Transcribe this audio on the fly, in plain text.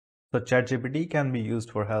So ChatGPT can be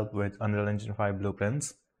used for help with Unreal Engine 5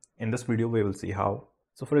 blueprints. In this video, we will see how.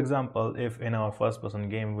 So for example, if in our first-person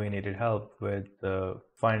game we needed help with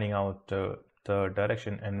finding out the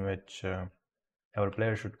direction in which our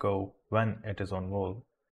player should go when it is on wall.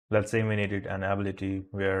 Let's say we needed an ability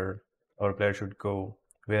where our player should go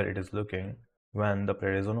where it is looking when the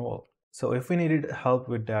player is on wall. So if we needed help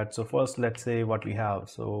with that, so first let's say what we have.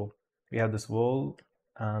 So we have this wall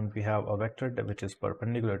and we have a vector which is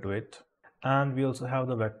perpendicular to it, and we also have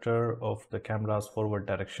the vector of the camera's forward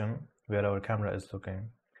direction where our camera is looking.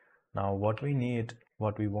 Now what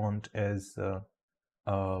we want is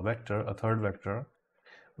a vector, a third vector,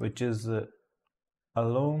 which is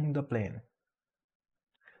along the plane,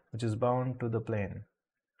 which is bound to the plane.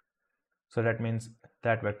 So that means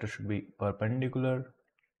that vector should be perpendicular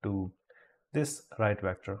to this right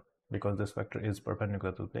vector, because this vector is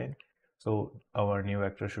perpendicular to the plane. So our new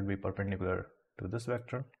vector should be perpendicular to this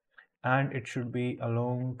vector, and it should be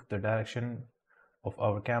along the direction of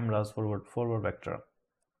our camera's forward vector.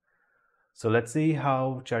 So let's see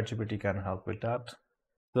how ChatGPT can help with that.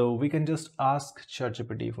 So we can just ask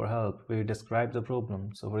ChatGPT for help. We describe the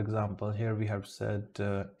problem. So for example, here we have said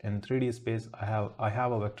in 3D space, I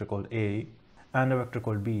have a vector called A and a vector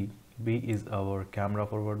called B. B is our camera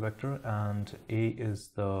forward vector and A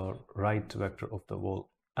is the right vector of the wall.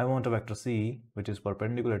 I want a vector C which is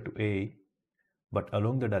perpendicular to A but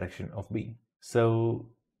along the direction of B. So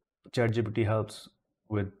ChatGPT helps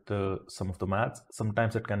with some of the maths.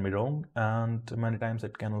 Sometimes it can be wrong and many times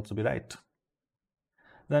it can also be right.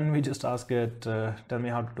 Then we just ask it, tell me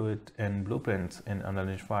how to do it in blueprints in Unreal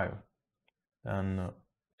Engine 5. And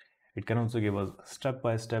it can also give us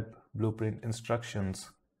step-by-step blueprint instructions.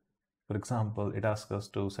 For example, it asks us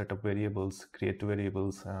to set up variables, create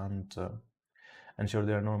variables, and ensure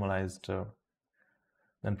they are normalized.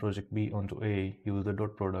 Then project B onto A, use the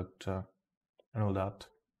dot product, and all that.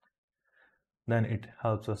 Then it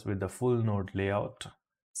helps us with the full node layout.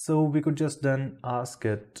 So we could just then ask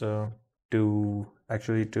it to do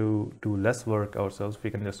less work ourselves.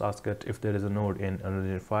 We can just ask it if there is a node in Unreal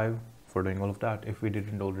Engine 5 for doing all of that, if we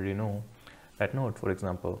didn't already know that node, for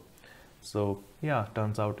example. So yeah,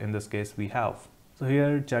 turns out in this case we have. So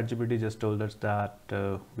here ChatGPT just told us that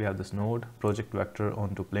we have this node, project vector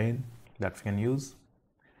onto plane, that we can use.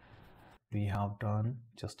 We have done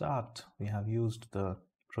just that. We have used the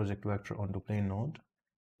project vector onto plane node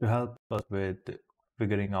to help us with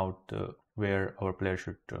figuring out where our player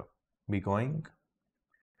should be going,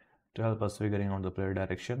 to help us figuring out the player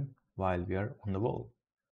direction while we are on the wall.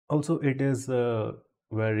 Also, it is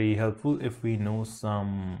very helpful if we know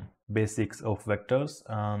some basics of vectors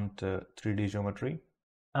and 3D geometry.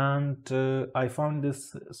 And I found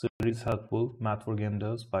this series helpful, Math for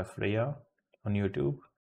Gamers by Freya on YouTube.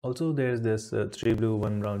 Also, there's this 3 Blue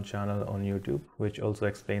 1 Brown channel on YouTube, which also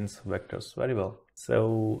explains vectors very well.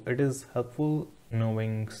 So it is helpful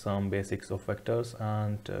knowing some basics of vectors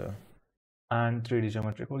and 3D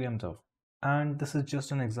geometry for game dev. And this is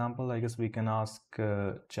just an example. I guess we can ask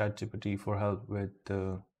ChatGPT for help with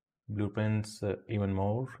blueprints even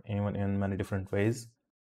more, even in many different ways.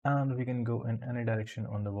 And we can go in any direction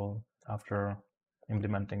on the wall after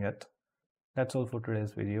implementing it. That's all for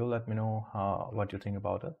today's video. Let me know what you think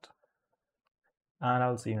about it. And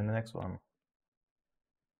I'll see you in the next one.